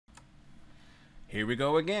here we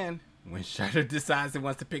go again. When Shudder decides it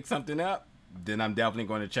wants to pick something up, then I'm definitely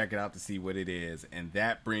going to check it out to see what it is. And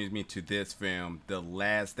that brings me to this film, The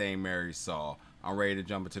Last Thing Mary Saw. I'm ready to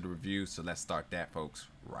jump into the review, so let's start that, folks,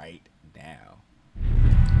 right now.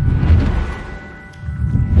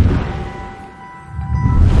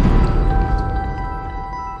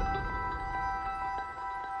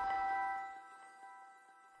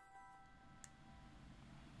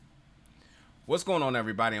 What's going on,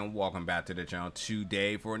 everybody, and welcome back to the channel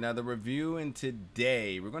today for another review. And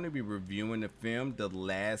today we're going to be reviewing the film The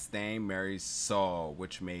Last Thing Mary Saw,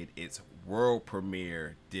 which made its world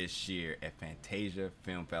premiere this year at Fantasia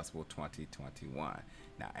Film Festival 2021.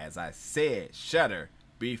 Now, as I said, Shudder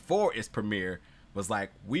before its premiere was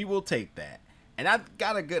like, we will take that, and I've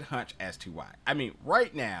got a good hunch as to why. I mean,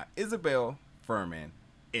 right now Isabelle Fuhrman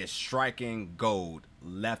is striking gold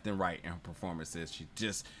left and right in her performances. She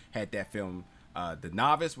just had that film The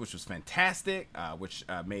Novice, which was fantastic, which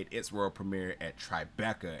made its world premiere at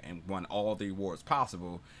Tribeca and won all the awards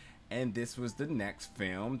possible. And this was the next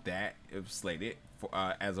film that it was slated for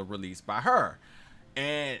as a release by her,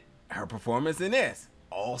 and her performance in this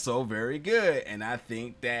also very good. And I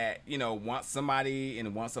think that, you know, once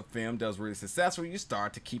a film does really successful, you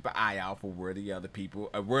start to keep an eye out for where the other people,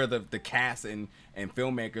 where the cast and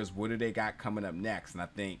filmmakers, what do they got coming up next. And I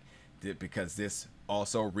think that because this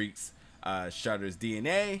also reeks Shudder's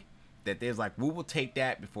DNA, that there's like, we will take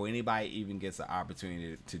that before anybody even gets an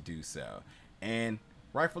opportunity to do so, and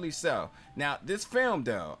rightfully so. Now, this film,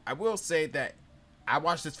 though, I will say that I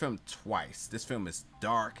watched this film twice. This film is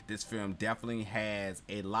dark. This film definitely has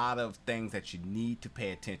a lot of things that you need to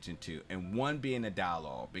pay attention to, and one being the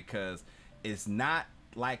dialogue, because it's not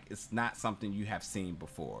something you have seen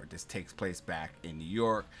before. This takes place back in New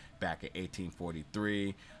York, back in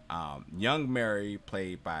 1843. Young Mary,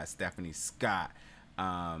 played by Stefanie Scott,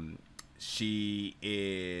 she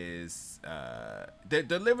is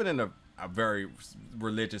they're living in a very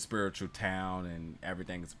religious, spiritual town, and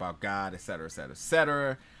everything is about God, etc., etc.,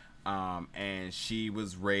 etc. And she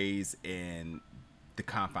was raised in the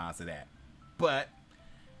confines of that, but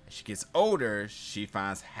as she gets older, she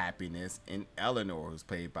finds happiness in Eleanor, who's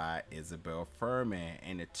played by Isabelle Fuhrman,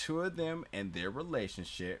 and the two of them and their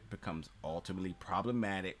relationship becomes ultimately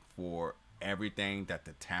problematic for everything that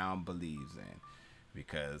the town believes in,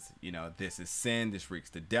 because, you know, this is sin, this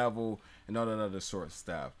reeks the devil, and all that other sort of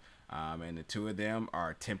stuff. And the two of them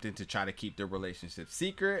are attempting to try to keep their relationship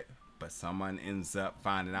secret, but someone ends up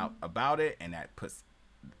finding out about it, and that puts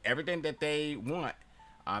everything that they want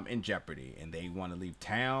in jeopardy, and they want to leave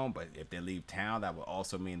town. But if they leave town, that will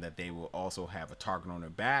also mean that they will also have a target on their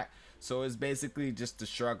back. So it's basically just the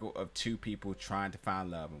struggle of two people trying to find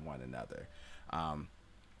love in one another.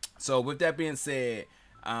 So with that being said,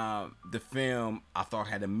 the film, I thought,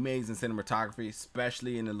 had amazing cinematography,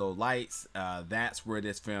 especially in the low lights. That's where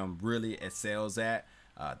this film really excels at.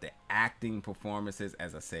 The acting performances,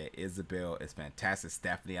 as I said, Isabelle is fantastic.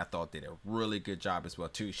 Stephanie, I thought, did a really good job as well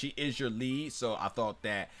too. She is your lead, so I thought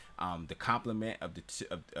that the compliment of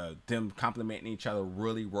them complimenting each other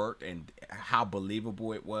really worked, and how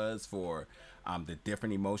believable it was for the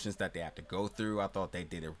different emotions that they have to go through. I thought they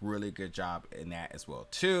did a really good job in that as well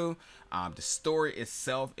too. The story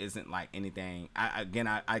itself isn't like anything.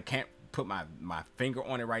 I can't put my finger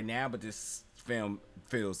on it right now, but this film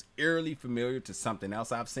feels eerily familiar to something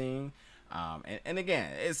else I've seen. And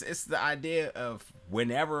again, it's the idea of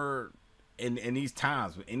whenever in these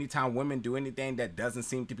times, anytime women do anything that doesn't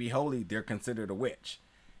seem to be holy, they're considered a witch.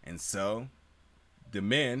 And so the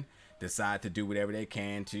men decide to do whatever they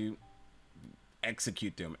can to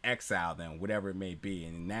execute them, exile them, whatever it may be.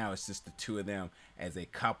 And now it's just the two of them as a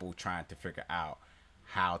couple trying to figure out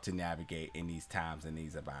how to navigate in these times and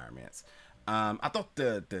these environments. I thought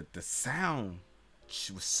the sound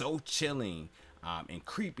was so chilling and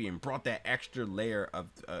creepy, and brought that extra layer of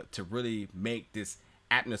to really make this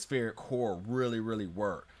atmospheric horror really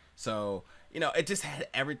work. So, you know, it just had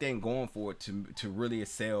everything going for it to really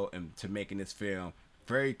excel into making this film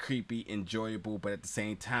very creepy, enjoyable, but at the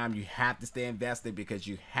same time you have to stay invested, because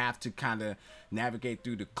you have to kind of navigate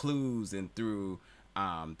through the clues and through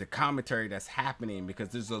the commentary that's happening, because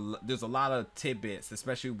there's a lot of tidbits,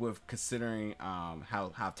 especially with considering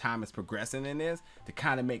how time is progressing in this, to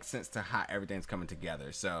kind of make sense to how everything's coming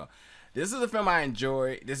together. So this is a film I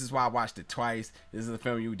enjoy. This is why I watched it twice. This is a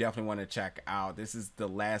film you definitely want to check out. This is The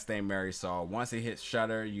Last Thing Mary Saw. Once it hits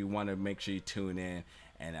Shudder, you want to make sure you tune in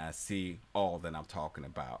and see all that I'm talking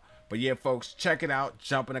about. But yeah, folks, check it out.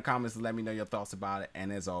 Jump in the comments and let me know your thoughts about it.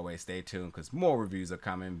 And as always, stay tuned, because more reviews are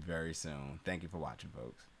coming very soon. Thank you for watching,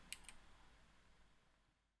 folks.